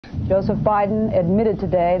Joseph Biden admitted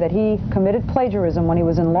today that he committed plagiarism when he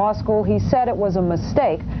was in law school. He said it was a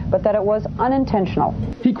mistake, but that it was unintentional.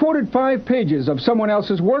 He quoted 5 pages of someone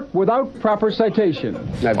else's work without proper citation.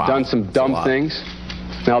 I've done some dumb things,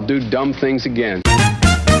 and I'll do dumb things again.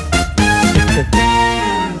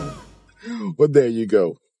 Well, there you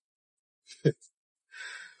go.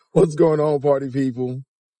 What's going on, party people?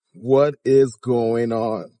 What is going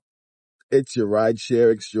on? It's your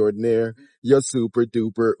rideshare extraordinaire, your super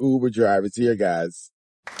duper Uber drivers here, guys.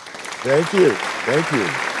 Thank you. Thank you.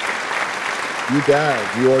 You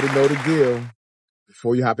guys, you already know the deal.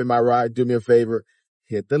 Before you hop in my ride, do me a favor.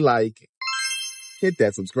 Hit the like. Hit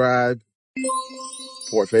that subscribe.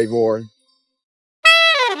 Por favor.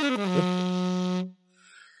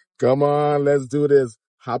 Come on, let's do this.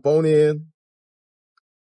 Hop on in.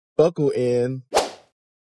 Buckle in.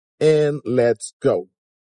 And let's go.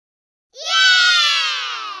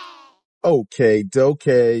 Okay,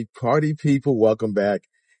 party people, welcome back.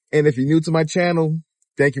 And if you're new to my channel,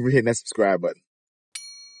 thank you for hitting that subscribe button.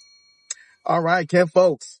 All right,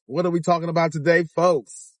 folks, what are we talking about today,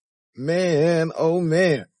 folks? Man, oh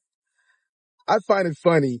man. I find it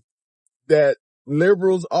funny that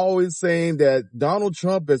liberals always saying that Donald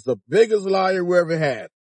Trump is the biggest liar we ever had.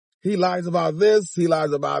 He lies about this, he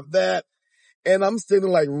lies about that. And I'm sitting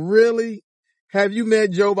like, really? Have you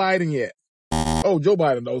met Joe Biden yet? Oh, Joe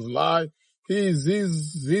Biden doesn't lie.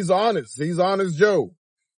 He's honest. He's honest Joe.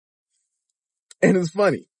 And it's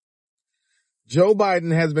funny. Joe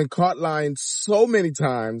Biden has been caught lying so many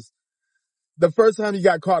times. The first time he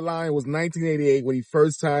got caught lying was 1988 when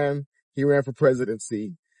he ran for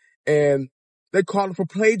presidency. And they caught him for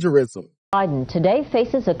plagiarism. Biden today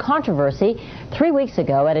faces a controversy. 3 weeks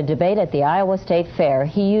ago at a debate at the Iowa State Fair,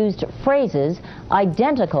 he used phrases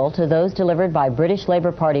identical to those delivered by British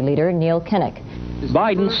Labour Party leader Neil Kinnock.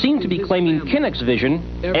 Biden seemed to be claiming Kinnock's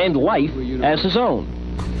vision and life as his own.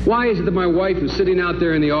 Why is it that my wife, who's sitting out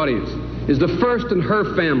there in the audience, is the first in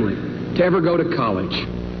her family to ever go to college?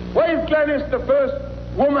 Why is Gladys the first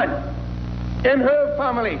woman in her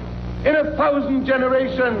family in 1,000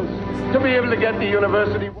 generations to be able to get to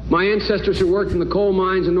university? My ancestors who worked in the coal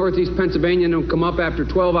mines in northeast Pennsylvania and come up after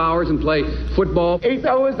 12 hours and play football. 8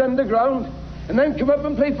 hours underground and then come up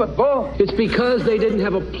and play football. It's because they didn't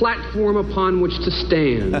have a platform upon which to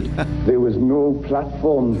stand. There was no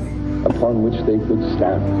platform upon which they could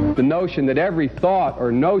stand. The notion that every thought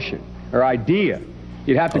or notion or idea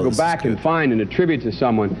you'd have to go back and find and attribute to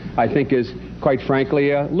someone, I think is, quite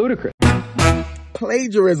frankly, ludicrous.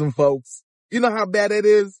 Plagiarism, folks. You know how bad that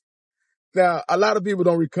is? Now, a lot of people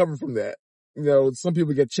don't recover from that. You know, some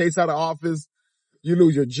people get chased out of office. You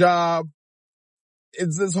lose your job.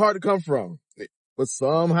 It's hard to come from. But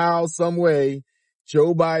somehow, some way,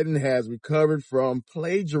 Joe Biden has recovered from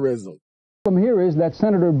plagiarism. The problem here is that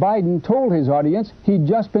Senator Biden told his audience he'd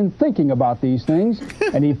just been thinking about these things,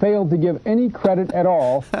 and he failed to give any credit at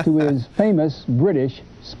all to his famous British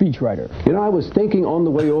speechwriter. You know, I was thinking on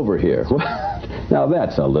the way over here. Now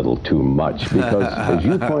that's a little too much because, as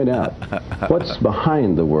you point out, what's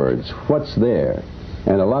behind the words? What's there?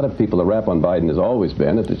 And a lot of people, the rap on Biden has always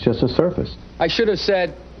been that it's just a surface. I should have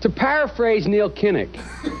said, to paraphrase Neil Kinnock,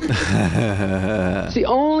 it's the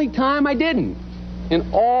only time I didn't,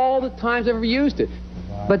 and all the times I've ever used it.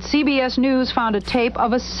 But CBS News found a tape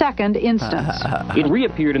of a second instance. It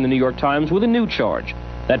reappeared in the New York Times with a new charge,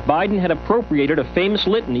 that Biden had appropriated a famous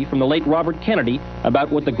litany from the late Robert Kennedy about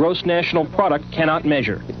what the gross national product cannot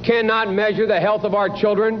measure. It cannot measure the health of our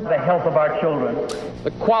children, The health of our children,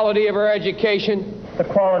 the quality of our education, the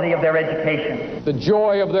quality of their education, the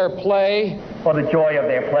joy of their play, or the joy of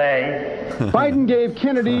their play. Biden gave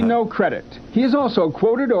Kennedy no credit. He has also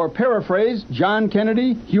quoted or paraphrased John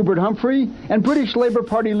Kennedy, Hubert Humphrey, and British Labour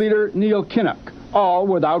Party leader Neil Kinnock, all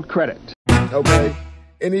without credit. Okay.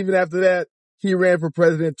 And even after that, he ran for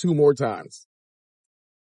president 2 more times.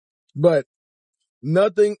 But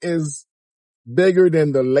nothing is bigger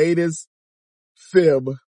than the latest fib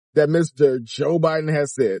that Mr. Joe Biden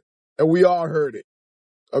has said. And we all heard it.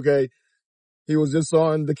 Okay. He was just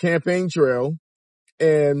on the campaign trail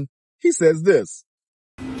and he says this.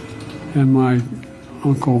 And my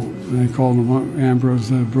uncle, they called him Ambrose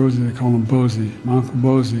Brosey, they called him Bosey. My uncle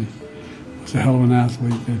Bosey was a hell of an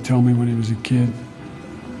athlete, they tell me, when he was a kid.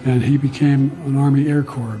 And he became an Army Air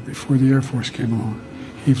Corps before the Air Force came along.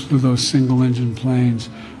 He flew those single-engine planes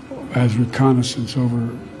as reconnaissance over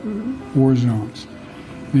war zones.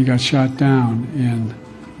 And he got shot down in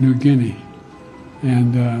New Guinea.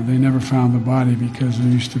 And they never found the body because there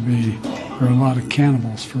were a lot of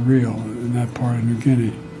cannibals for real in that part of New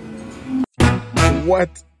Guinea.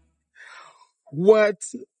 What?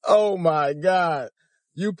 Oh my God.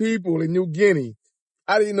 You people in New Guinea,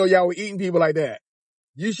 I didn't know y'all were eating people like that.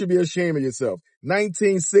 You should be ashamed of yourself.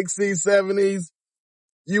 1960s, 70s,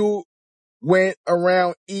 you went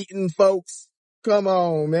around eating folks. Come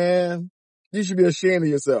on, man. You should be ashamed of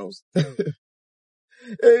yourselves. It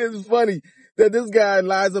is funny that this guy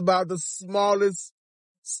lies about the smallest,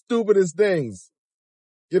 stupidest things.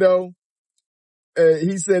 You know,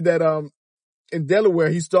 he said that in Delaware,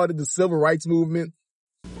 he started the civil rights movement.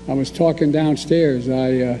 I was talking downstairs.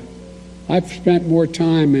 I've spent more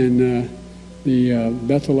time in the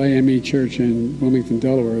Bethel AME Church in Wilmington,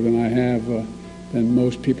 Delaware, than I have than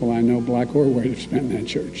most people I know, black or white, have spent in that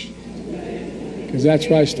church. Because that's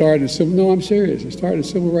where I started. No, I'm serious. I started a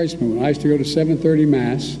civil rights movement. I used to go to 7:30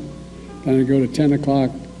 Mass, then I'd go to 10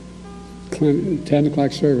 o'clock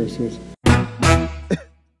service.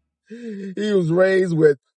 He was raised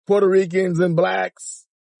with Puerto Ricans and blacks.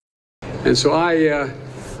 And so I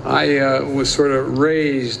was sort of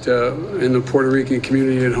raised in the Puerto Rican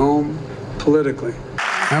community at home, politically.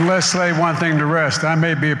 And let's lay one thing to rest. I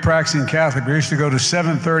may be a practicing Catholic, but I used to go to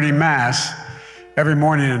 7:30 Mass every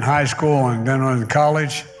morning in high school and then in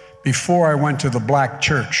college before I went to the black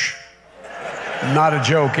church. Not a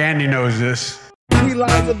joke. Andy knows this. He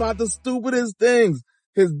lies about the stupidest things.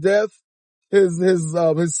 His death, his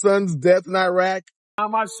son's death in Iraq. Now,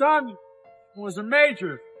 my son was a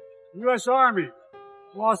major, U.S. Army.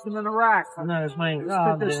 Lost him in Iraq. No, it's my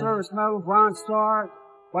God. Service medal, Bronze Star,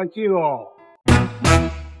 like you all.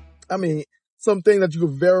 I mean, something that you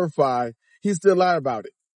could verify, he still lied about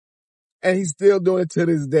it. And he's still doing it to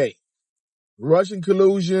this day. Russian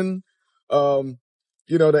collusion, the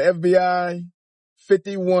FBI,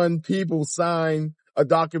 51 people signed a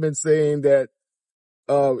document saying that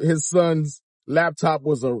his son's laptop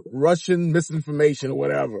was a Russian misinformation or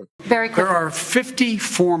whatever. There are 50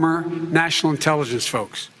 former national intelligence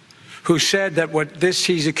folks who said that what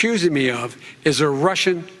he's accusing me of is a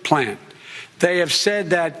Russian plan. They have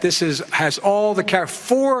said that this has all the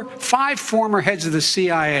 5 former heads of the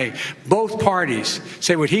CIA, both parties,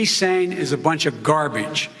 say what he's saying is a bunch of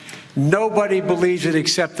garbage. Nobody believes it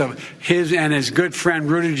except his and his good friend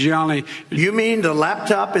Rudy Giuliani. You mean the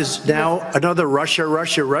laptop is now another Russia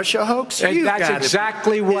hoax? That's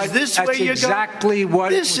exactly what. Is this where you're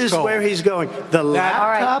going? This is where he's going. The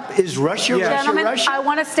laptop is Russia, Gentlemen, Russia. I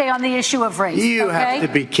want to stay on the issue of race. You have to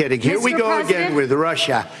be kidding. Here we go again with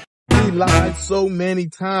Russia. He lied so many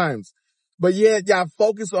times, but yet y'all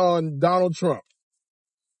focus on Donald Trump.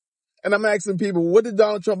 And I'm asking people, what did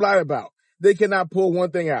Donald Trump lie about? They cannot pull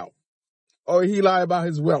one thing out. Or he lied about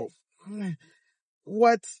his wealth.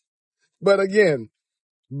 What? But again,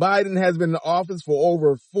 Biden has been in office for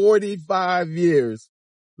over 45 years.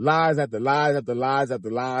 Lies after lies after lies after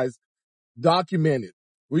lies. Documented.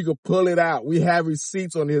 We could pull it out. We have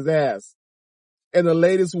receipts on his ass. And the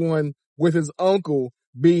latest one with his uncle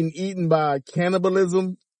being eaten by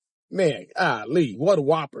cannibalism. Man, Lee, what a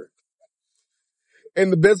whopper.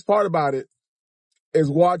 And the best part about it is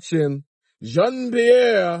watching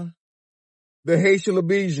Jean-Pierre, the Haitian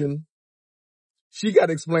Lebesian. She got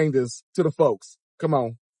to explain this to the folks. Come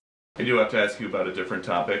on. I do have to ask you about a different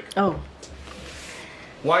topic. Oh.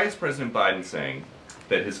 Why is President Biden saying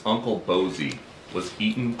that his uncle Bosie was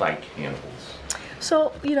eaten by cannibals?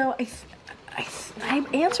 So, I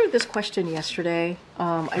answered this question yesterday.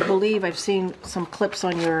 I believe I've seen some clips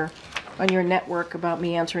on your network about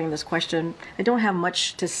me answering this question. I don't have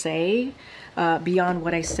much to say beyond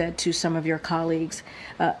what I said to some of your colleagues.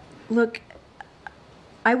 Look,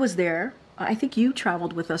 I was there. I think you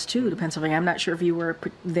traveled with us too to Pennsylvania. I'm not sure if you were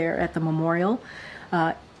there at the memorial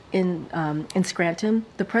in Scranton.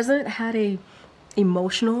 The president had a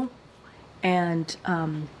emotional and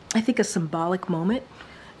I think a symbolic moment.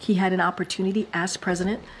 He had an opportunity as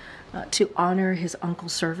president to honor his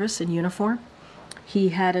uncle's service in uniform. He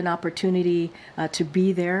had an opportunity to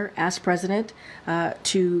be there as president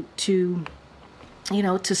to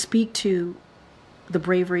speak to the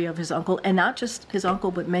bravery of his uncle, and not just his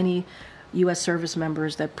uncle, but many U.S. service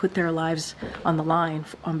members that put their lives on the line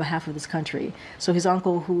on behalf of this country. So his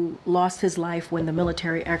uncle, who lost his life when the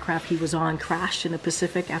military aircraft he was on crashed in the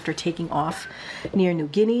Pacific after taking off near New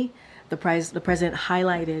Guinea, the president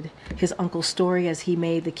highlighted his uncle's story as he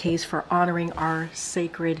made the case for honoring our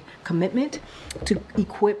sacred commitment to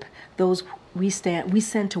equip those we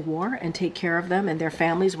send to war and take care of them and their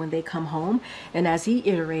families when they come home. And as he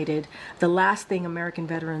iterated, the last thing American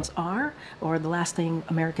veterans are, or the last thing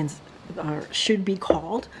Americans should be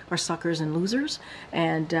called, are suckers and losers.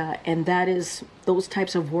 And that is, those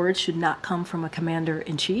types of words should not come from a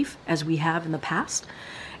commander-in-chief, as we have in the past.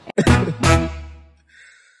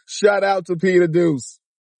 Shout out to Peter Deuce.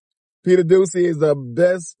 Peter Ducey is the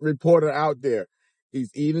best reporter out there. He's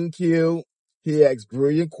even keeled. He asks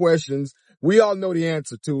brilliant questions. We all know the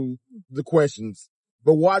answer to the questions,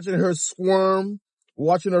 but watching her squirm,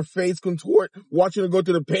 watching her face contort, watching her go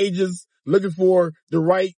through the pages, looking for the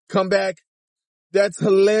right comeback, that's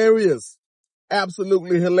hilarious.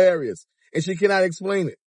 Absolutely hilarious. And she cannot explain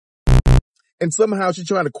it. And somehow she's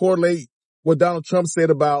trying to correlate what Donald Trump said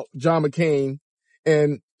about John McCain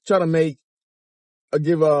and trying to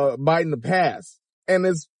give Biden a pass. And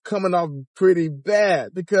it's coming off pretty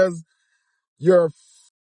bad because your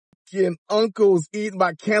fucking uncle's eaten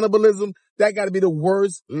by cannibalism. That got to be the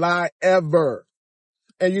worst lie ever.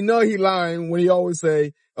 And you know he lying when he always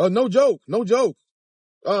say, "Oh, no joke, no joke,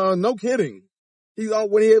 no kidding."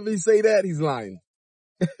 Whenever he say that, he's lying.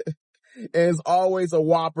 And it's always a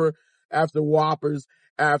whopper after whoppers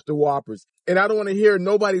after whoppers. And I don't want to hear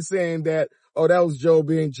nobody saying that, "Oh, that was Joe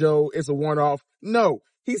being Joe. It's a one-off." No,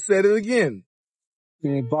 he said it again.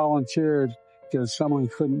 He volunteered because someone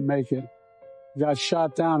couldn't make it. He got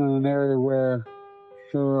shot down in an area where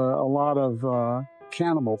there were a lot of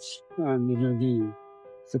cannibals in Guinea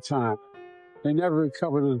at the time. They never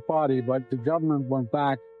recovered his body, but the government went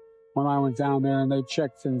back when I went down there and they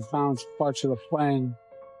checked and found parts of the plane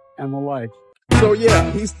and the like. So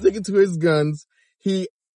yeah, he's sticking to his guns. He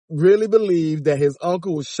really believed that his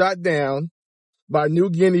uncle was shot down by New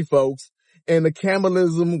Guinea folks and the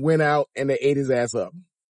cannibalism went out and they ate his ass up.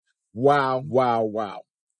 Wow, wow, wow.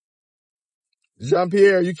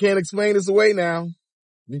 Jean-Pierre, you can't explain this away now.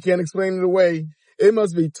 You can't explain it away. It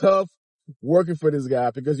must be tough working for this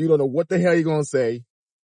guy because you don't know what the hell you're going to say.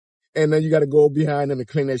 And then you got to go behind him and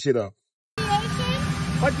clean that shit up.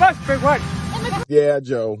 What must be what? Yeah,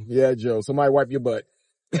 Joe. Yeah, Joe. Somebody wipe your butt.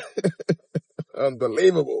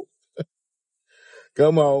 Unbelievable.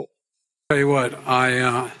 Come on. Tell you what,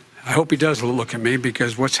 I hope he does look at me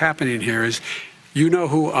because what's happening here is you know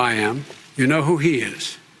who I am. You know who he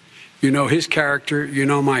is. You know his character. You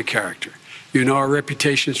know my character. You know our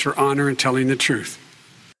reputations for honor and telling the truth.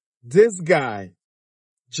 This guy,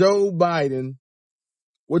 Joe Biden,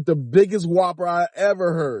 with the biggest whopper I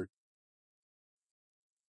ever heard.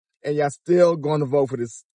 And y'all still going to vote for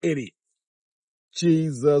this idiot.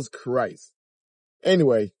 Jesus Christ.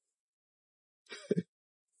 Anyway,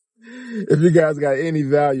 if you guys got any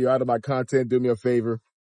value out of my content, do me a favor.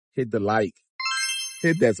 Hit the like.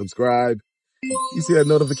 Hit that subscribe. You see that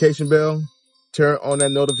notification bell? Turn on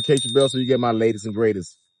that notification bell so you get my latest and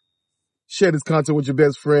greatest. Share this content with your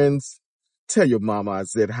best friends. Tell your mama I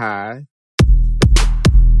said hi.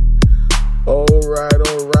 All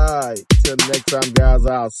right. Till next time, guys,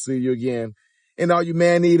 I'll see you again. And all you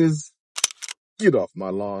man-eaters, get off my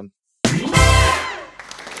lawn.